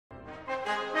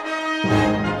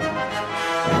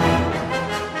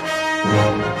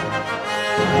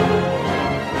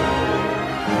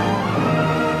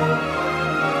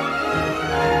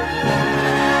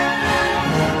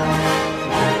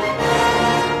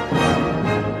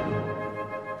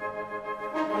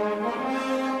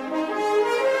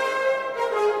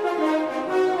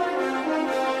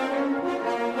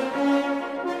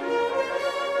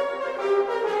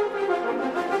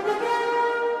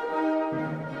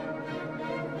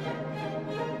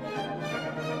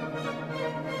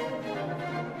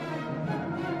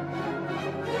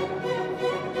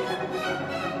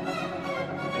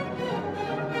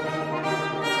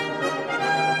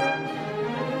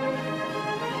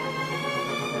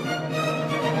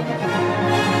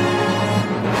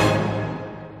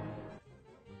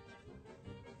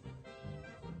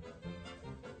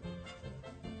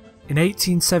In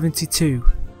 1872,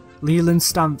 Leland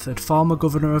Stanford, former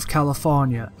governor of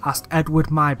California, asked Edward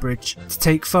Muybridge to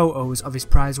take photos of his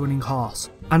prize-winning horse,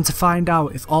 and to find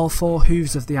out if all four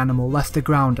hooves of the animal left the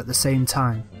ground at the same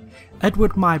time.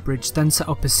 Edward Muybridge then set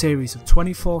up a series of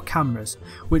 24 cameras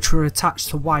which were attached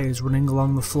to wires running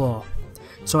along the floor.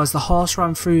 So as the horse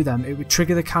ran through them, it would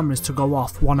trigger the cameras to go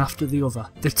off one after the other.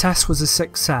 The test was a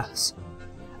success,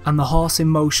 and the horse in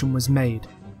motion was made.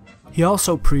 He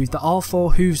also proved that all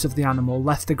four hooves of the animal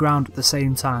left the ground at the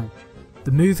same time.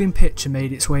 The moving picture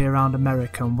made its way around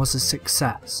America and was a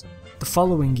success. The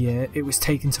following year it was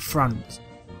taken to France.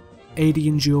 Adi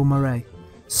and Jules Murray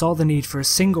saw the need for a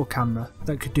single camera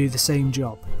that could do the same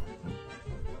job.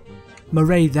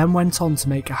 Murray then went on to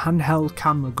make a handheld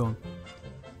camera gun,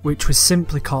 which was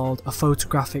simply called a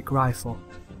photographic rifle.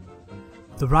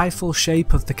 The rifle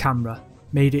shape of the camera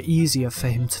made it easier for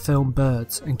him to film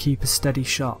birds and keep a steady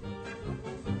shot.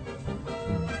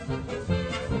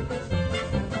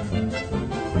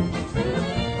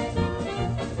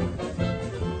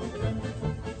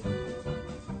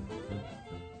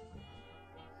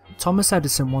 Thomas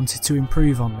Edison wanted to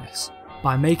improve on this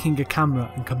by making a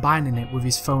camera and combining it with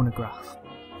his phonograph.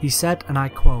 He said, and I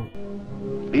quote,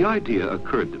 "The idea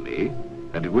occurred to me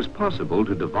that it was possible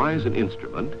to devise an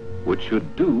instrument which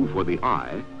should do for the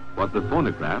eye what the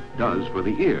phonograph does for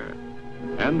the ear,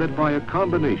 and that by a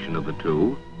combination of the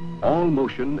two, all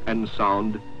motion and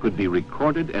sound could be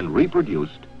recorded and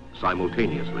reproduced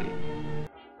simultaneously."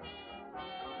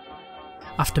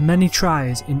 After many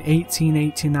tries, in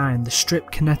 1889 the strip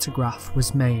kinetograph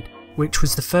was made, which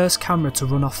was the first camera to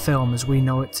run off film as we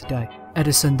know it today.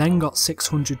 Edison then got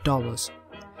 $600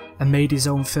 and made his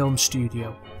own film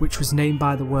studio, which was named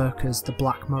by the workers the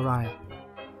Black Maria.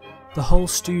 The whole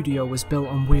studio was built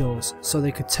on wheels so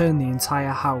they could turn the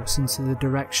entire house into the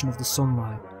direction of the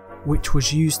sunlight, which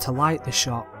was used to light the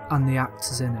shot and the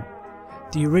actors in it.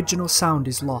 The original sound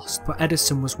is lost, but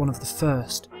Edison was one of the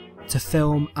first to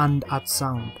film and add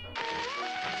sound.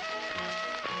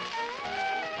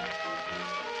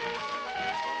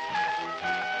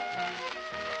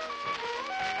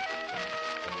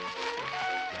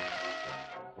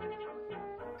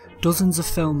 Dozens of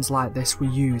films like this were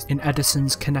used in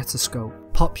Edison's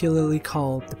kinetoscope, popularly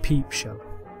called the peep show.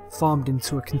 Formed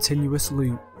into a continuous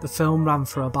loop, the film ran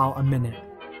for about a minute.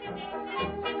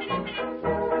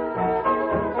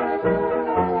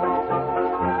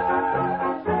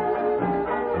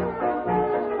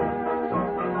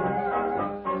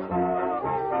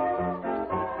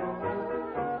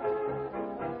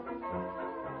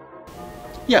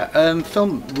 Yeah,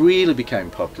 film really became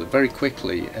popular very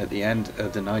quickly at the end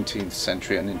of the 19th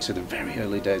century and into the very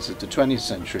early days of the 20th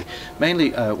century,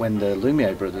 mainly when the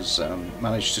Lumiere brothers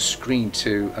managed to screen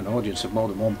to an audience of more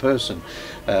than one person,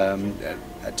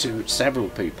 to several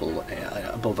people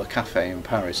above a cafe in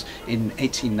Paris in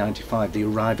 1895, The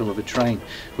Arrival of a Train,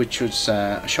 which was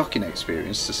a shocking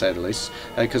experience to say the least,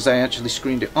 because they actually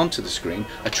screened it onto the screen,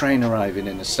 a train arriving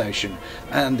in the station,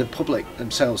 and the public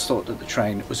themselves thought that the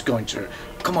train was going to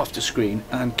come off the screen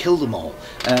and kill them all.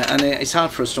 And it's hard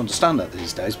for us to understand that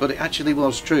these days, but it actually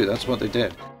was true. That's what they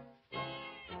did.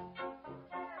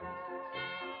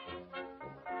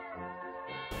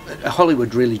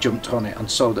 Hollywood really jumped on it and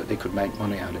saw that they could make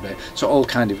money out of it. So all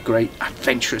kind of great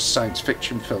adventurous science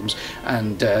fiction films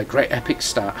and great epics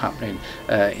start happening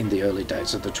in the early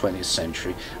days of the 20th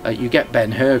century. You get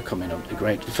Ben-Hur coming up,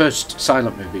 the first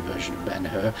silent movie version of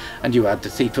Ben-Hur, and you had The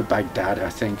Thief of Baghdad, I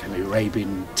think, and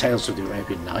the Tales of the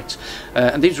Arabian Nights.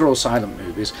 And these are all silent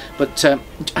movies. But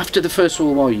after the First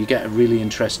World War, you get a really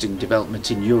interesting development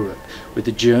in Europe with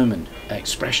the German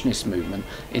expressionist movement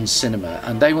in cinema,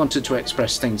 and they wanted to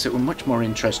express things that that were much more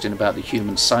interesting about the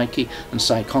human psyche and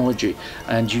psychology.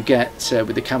 And you get,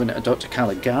 with the Cabinet of Dr.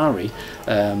 Caligari,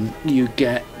 you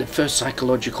get the first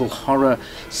psychological horror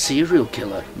serial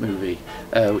killer movie,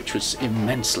 which was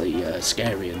immensely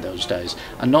scary in those days.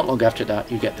 And not long after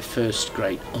that, you get the first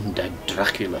great undead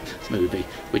Dracula movie,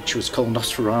 which was called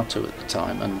Nosferatu at the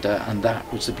time, and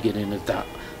that was the beginning of that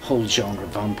whole genre,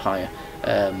 vampire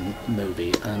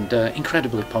movie, and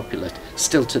incredibly popular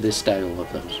still to this day, all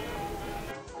of those.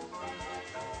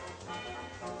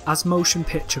 As motion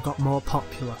picture got more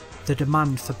popular, the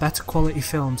demand for better quality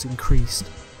films increased,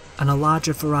 and a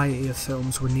larger variety of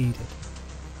films were needed.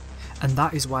 And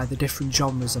that is why the different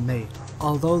genres are made.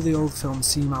 Although the old films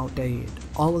seem outdated,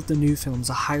 all of the new films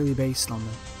are highly based on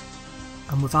them.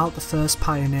 And without the first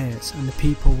pioneers and the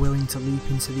people willing to leap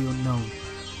into the unknown,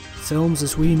 films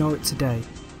as we know it today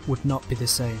would not be the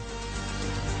same.